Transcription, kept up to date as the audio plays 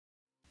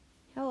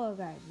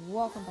Hello guys,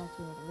 welcome back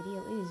to another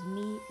video. It is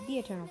me, the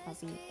Eternal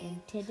Puppy,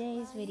 and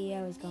today's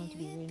video is going to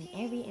be reading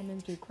every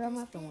MM2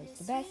 chroma from worst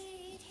to best.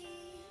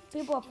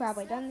 People have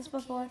probably done this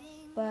before,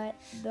 but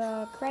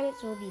the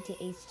credits will be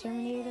to Ace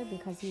Terminator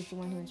because he's the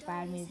one who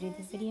inspired me to do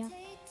this video.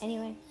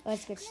 Anyway,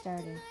 let's get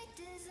started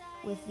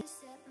with the...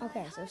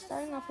 Okay, so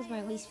starting off with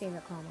my least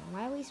favorite chroma.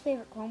 My least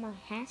favorite chroma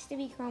has to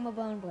be Chroma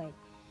Bone Blade.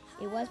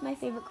 It was my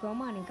favorite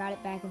chroma and I got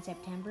it back in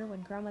September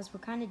when chromas were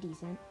kind of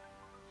decent.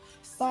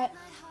 But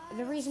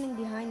the reasoning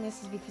behind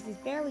this is because it's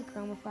barely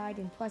chromified,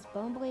 and plus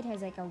Bone Blade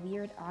has like a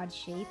weird odd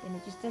shape and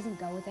it just doesn't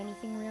go with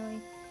anything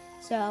really.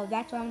 So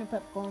that's why I'm going to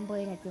put Bone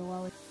Blade at the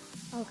lowest.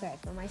 Okay,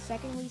 for my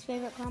second least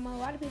favorite chroma, a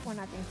lot of people are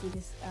not going to see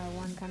this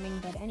one coming,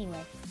 but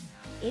anyway.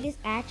 It is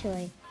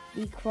actually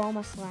the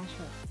Chroma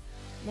Slasher.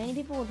 Many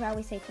people would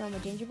probably say Chroma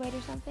Gingerblade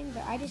or something,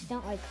 but I just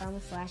don't like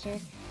Chroma Slasher.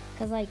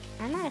 Because like,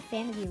 I'm not a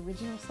fan of the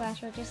original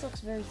Slasher, it just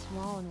looks very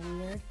small and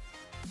weird.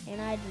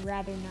 And I'd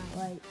rather not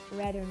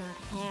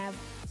have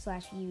 / use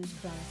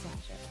Chroma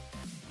Slasher.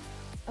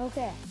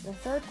 Okay, the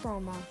third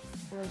chroma,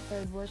 or the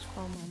third worst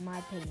chroma in my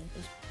opinion,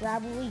 is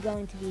probably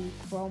going to be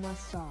Chroma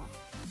Saw.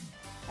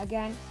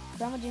 Again,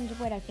 Chroma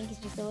Gingerblade I think is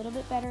just a little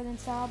bit better than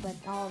Saw, but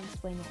I'll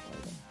explain that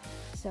later.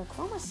 So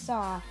Chroma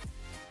Saw,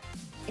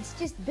 it's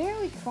just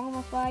barely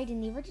chromified,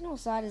 and the original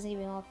Saw doesn't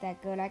even look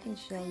that good. I can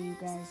show you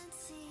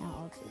guys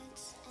how it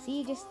looks.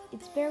 See,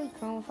 it's barely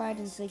chromified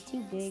and it's like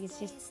too big. It's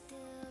just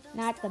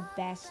not the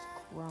best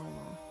chroma.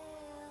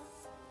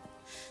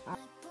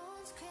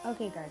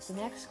 Okay guys, the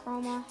next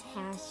chroma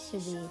has to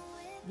be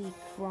the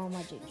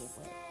Chroma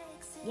Gingerblade.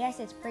 Yes,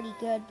 it's pretty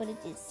good, but it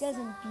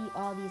doesn't beat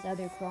all these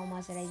other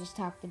chromas that I just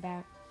talked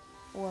about,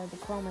 or the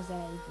chromas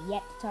that I've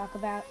yet to talk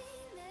about.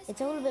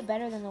 It's a little bit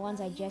better than the ones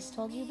I just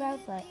told you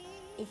about, but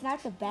it's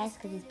not the best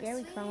because it's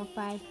barely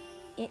chromified.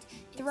 It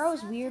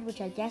throws weird,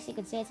 which I guess you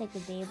could say it's like the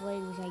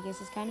Beyblade, which I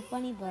guess is kind of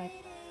funny, but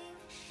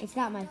it's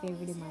not my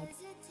favorite in my opinion.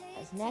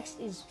 Next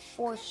is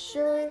for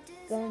sure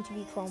going to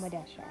be Chroma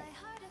Death Shard.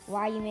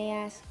 Why, you may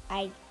ask?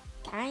 I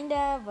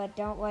kinda, but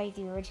don't like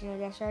the original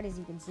Death Shard, as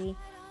you can see.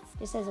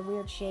 Just has a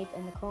weird shape,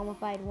 and the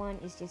chromified one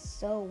is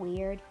just so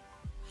weird.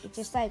 It's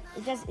just like,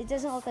 it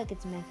doesn't look like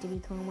it's meant to be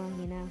chroma,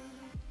 you know?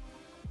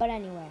 But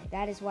anyway,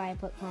 that is why I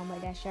put Chroma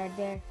Death Shard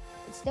there.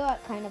 It's still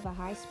at kind of a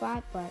high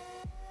spot, but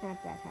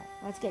not that high.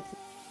 Let's get to,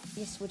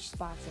 just switch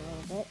spots a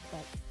little bit,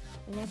 but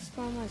the next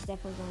chroma is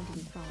definitely going to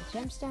be Chroma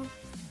Gemstone.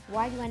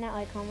 Why do I not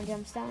like Chroma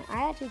Gemstone?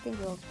 I actually think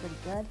it looks pretty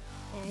good,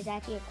 and it's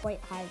actually a quite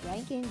high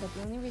ranking, but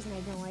the only reason I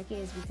don't like it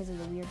is because of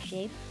the weird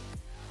shape.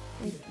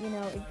 And, you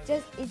know,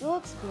 it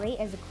looks great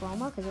as a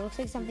chroma, because it looks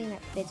like something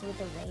that fits with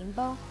the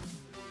rainbow.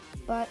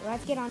 But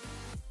let's get on.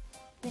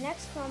 The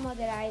next chroma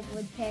that I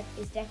would pick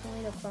is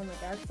definitely the Chroma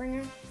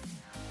Darkbringer.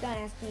 Don't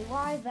ask me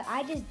why, but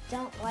I just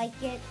don't like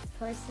it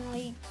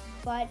personally.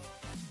 But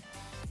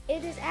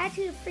it is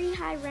actually a pretty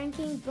high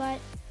ranking, but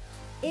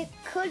it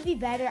could be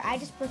better. I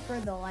just prefer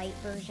the light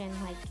version,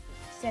 like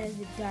instead of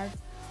the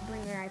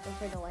Darkbringer, I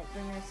prefer the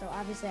Lightbringer. So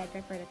obviously I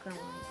prefer the Chroma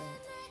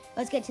Lightbringer.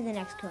 Let's get to the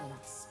next chroma.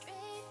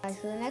 So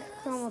the next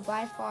chroma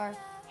by far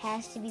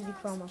has to be the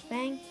Chroma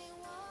Fang.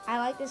 I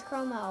like this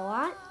chroma a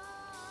lot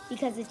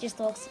because it just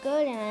looks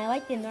good, and I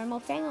like the normal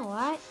Fang a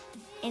lot,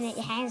 and it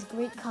has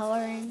great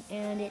coloring,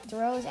 and it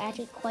throws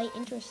actually quite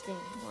interesting.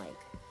 Like,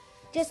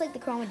 just like the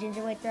Chroma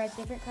Gingerblade throws,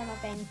 different Chroma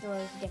Fang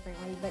throws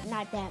differently, but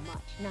not that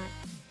much.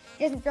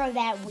 It doesn't throw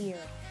that weird.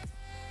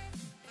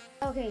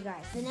 Okay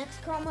guys, the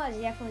next chroma is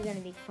definitely going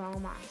to be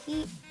Chroma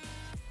Heat.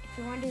 If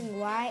you're wondering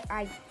why,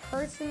 I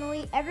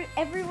personally,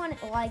 everyone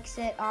likes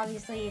it,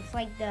 obviously. It's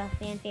like the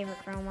fan favorite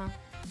chroma.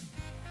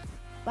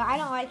 But I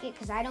don't like it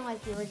because I don't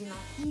like the original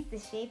Heat. The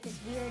shape is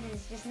weird and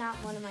it's just not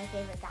one of my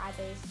favorite dye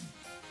base.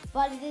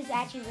 But it is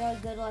actually really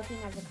good looking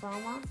as a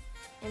chroma,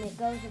 and it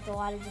goes with a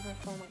lot of different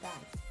chroma guys.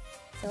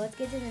 So let's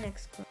get to the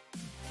next chroma.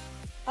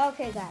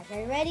 Okay guys, are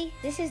you ready?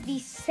 This is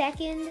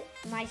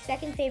my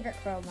second favorite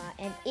chroma,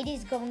 and it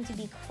is going to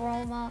be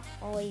Chroma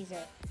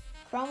Laser.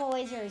 Chroma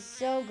Laser is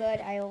so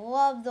good. I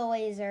love the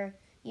laser.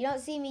 You don't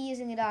see me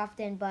using it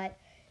often, but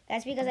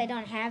that's because I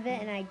don't have it,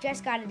 and I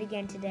just got it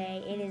again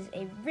today. It is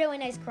a really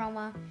nice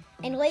chroma,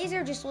 and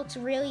laser just looks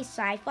really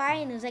sci-fi,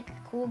 and it's like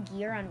a cool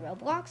gear on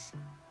Roblox.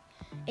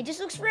 It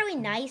just looks really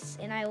nice,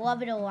 and I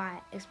love it a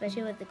lot,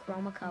 especially with the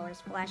chroma colors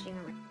flashing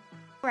around.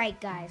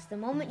 Alright guys, the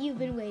moment you've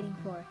been waiting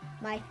for,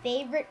 my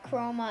favorite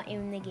chroma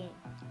in the game.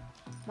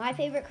 My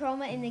favorite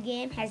chroma in the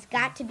game has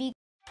got to be...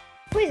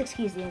 Please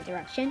excuse the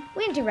interruption.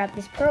 We interrupt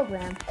this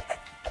program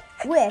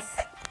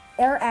with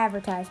our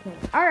advertisement.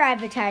 Our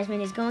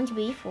advertisement is going to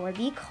be for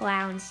the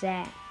clown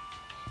set.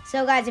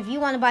 So guys, if you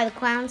want to buy the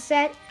clown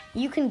set,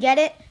 you can get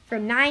it for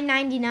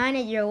 $9.99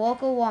 at your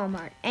local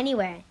Walmart.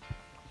 Anyway,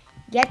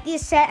 get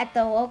this set at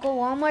the local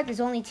Walmart.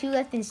 There's only 2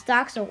 left in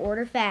stock, so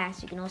order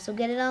fast. You can also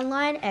get it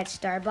online at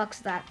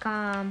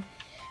starbucks.com.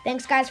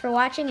 Thanks guys for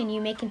watching, and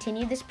you may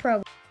continue this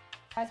program.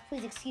 Guys,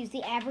 please excuse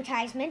the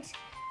advertisement.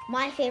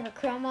 My favorite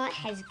chroma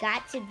has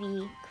got to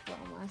be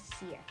Chroma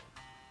Seer.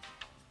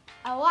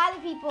 A lot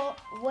of people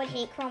would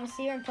hate Chroma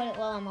Seer and put it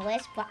low on the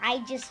list, but I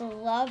just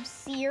love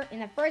Seer in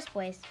the first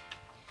place.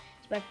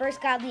 but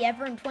first godly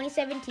ever in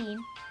 2017.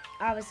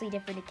 Obviously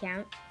different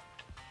account.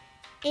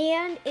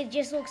 And it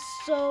just looks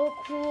so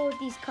cool with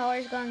these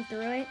colors going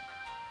through it.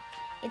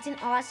 It's an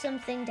awesome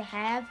thing to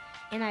have,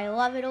 and I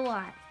love it a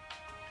lot.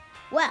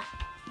 Well,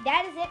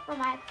 that is it for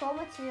my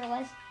chroma tier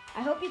list.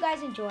 I hope you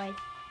guys enjoyed.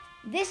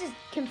 This is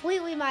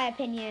completely my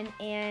opinion,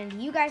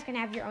 and you guys can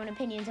have your own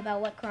opinions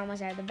about what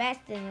chromas are the best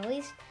and the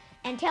least.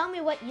 And tell me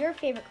what your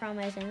favorite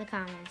chroma is in the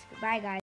comments. Goodbye, guys.